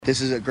This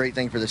is a great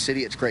thing for the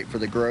city. It's great for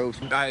the growth.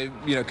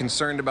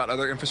 Concerned about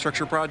other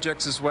infrastructure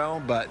projects as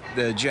well, but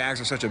the Jags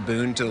are such a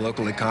boon to the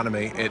local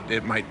economy,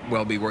 it might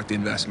well be worth the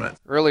investment.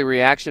 Early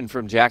reaction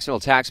from Jacksonville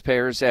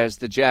taxpayers as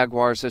the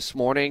Jaguars this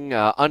morning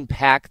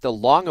unpack the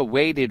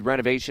long-awaited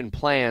renovation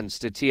plans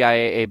to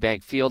TIAA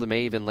Bank Field and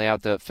may even lay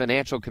out the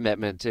financial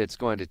commitment it's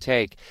going to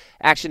take.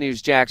 Action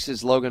News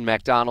Jax's Logan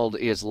MacDonald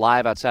is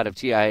live outside of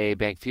TIAA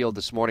Bank Field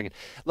this morning.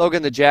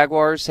 Logan, the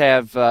Jaguars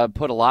have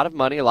put a lot of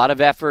money, a lot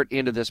of effort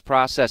into this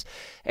process,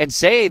 and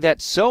say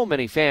that so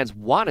many fans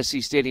want to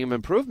see stadium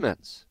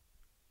improvements.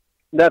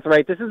 That's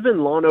right. This has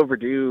been long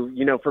overdue,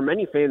 for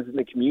many fans in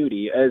the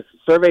community, as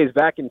surveys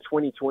back in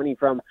 2020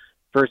 from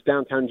First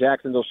Downtown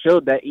Jacksonville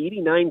showed that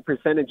 89%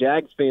 of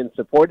Jags fans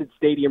supported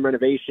stadium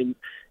renovations.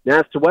 And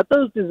as to what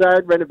those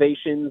desired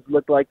renovations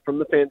look like from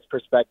the fans'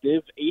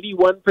 perspective,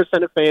 81%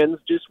 of fans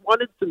just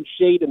wanted some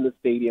shade in the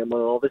stadium on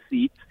all the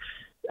seats.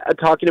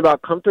 Talking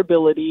about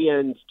comfortability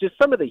and just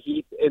some of the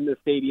heat in the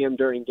stadium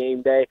during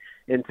game day.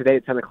 And today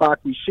at 10 o'clock,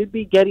 we should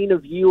be getting a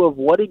view of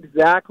what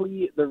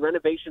exactly the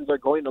renovations are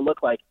going to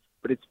look like.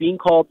 But it's being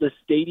called the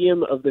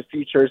Stadium of the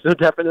Future, so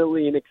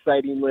definitely an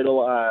exciting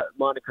little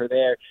moniker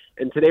there.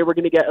 And today we're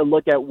going to get a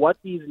look at what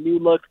these new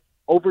look,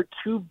 over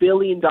 $2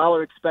 billion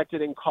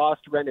expected in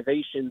cost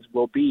renovations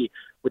will be,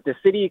 with the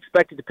city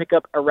expected to pick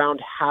up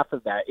around half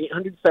of that,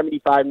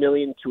 $875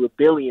 million to $1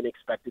 billion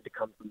expected to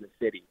come from the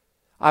city.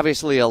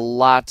 Obviously, a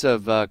lot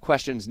of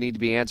questions need to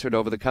be answered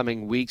over the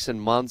coming weeks and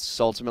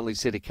months. Ultimately,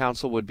 City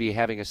Council would be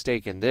having a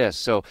stake in this.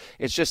 So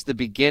it's just the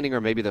beginning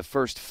or maybe the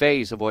first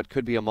phase of what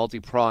could be a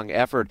multi-pronged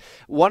effort.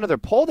 One other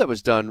poll that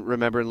was done,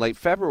 remember, in late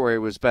February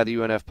was by the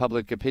UNF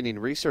Public Opinion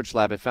Research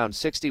Lab. It found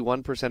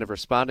 61% of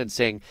respondents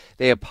saying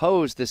they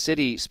opposed the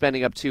city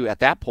spending up to, at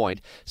that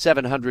point,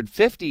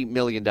 $750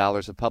 million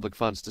of public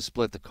funds to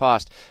split the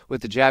cost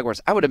with the Jaguars.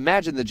 I would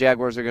imagine the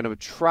Jaguars are going to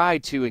try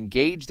to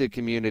engage the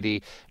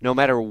community no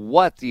matter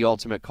what the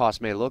ultimate cost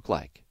may look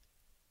like.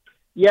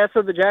 Yeah,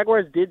 so the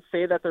Jaguars did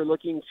say that they're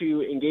looking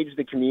to engage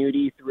the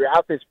community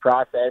throughout this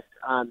process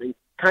and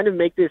kind of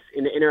make this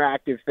an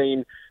interactive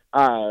thing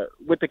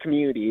with the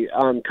community.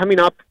 Coming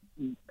up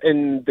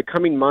in the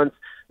coming months,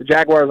 the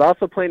Jaguars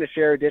also plan to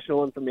share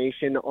additional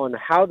information on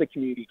how the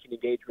community can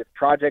engage with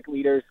project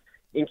leaders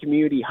in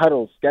community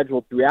huddles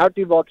scheduled throughout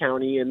Duval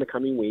County in the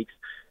coming weeks.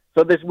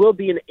 So this will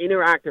be an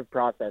interactive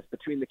process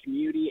between the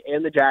community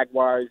and the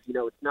Jaguars.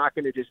 It's not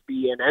going to just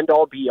be an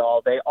end-all,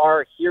 be-all. They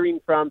are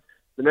hearing from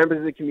the members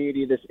of the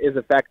community this is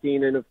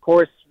affecting. And, of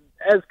course,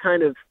 as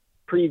kind of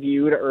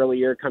previewed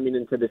earlier coming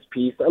into this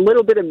piece, a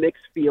little bit of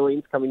mixed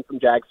feelings coming from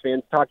Jags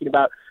fans talking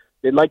about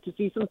they'd like to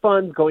see some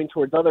funds going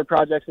towards other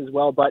projects as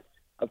well. But,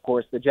 of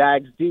course, the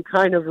Jags do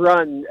kind of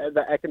run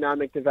the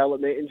economic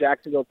development in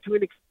Jacksonville to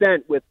an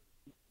extent, with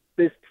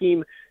this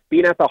team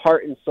being at the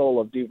heart and soul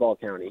of Duval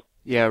County.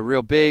 Yeah,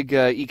 real big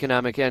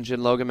economic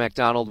engine. Logan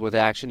MacDonald with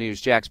Action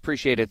News. Jax,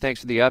 appreciate it. Thanks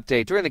for the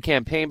update. During the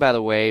campaign, by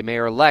the way,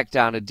 Mayor-elect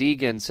Donna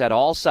Deegan said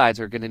all sides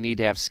are going to need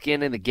to have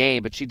skin in the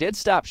game, but she did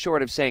stop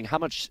short of saying how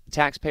much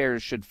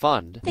taxpayers should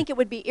fund. I think it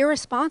would be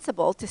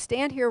irresponsible to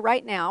stand here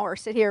right now or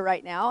sit here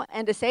right now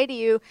and to say to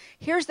you,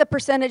 here's the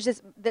percentage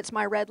that's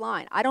my red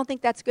line. I don't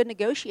think that's good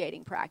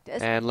negotiating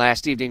practice. And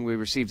last evening we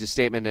received a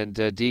statement, and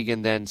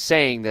Deegan then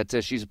saying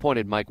that she's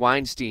appointed Mike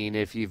Weinstein.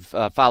 If you've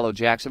followed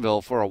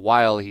Jacksonville for a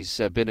while, he's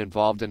been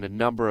involved in a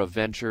number of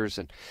ventures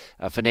and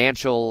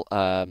financial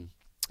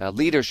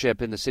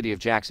leadership in the city of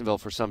Jacksonville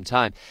for some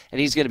time. And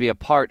he's going to be a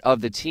part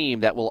of the team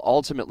that will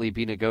ultimately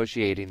be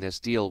negotiating this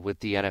deal with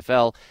the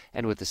NFL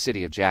and with the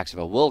city of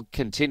Jacksonville. We'll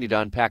continue to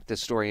unpack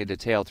this story in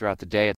detail throughout the day.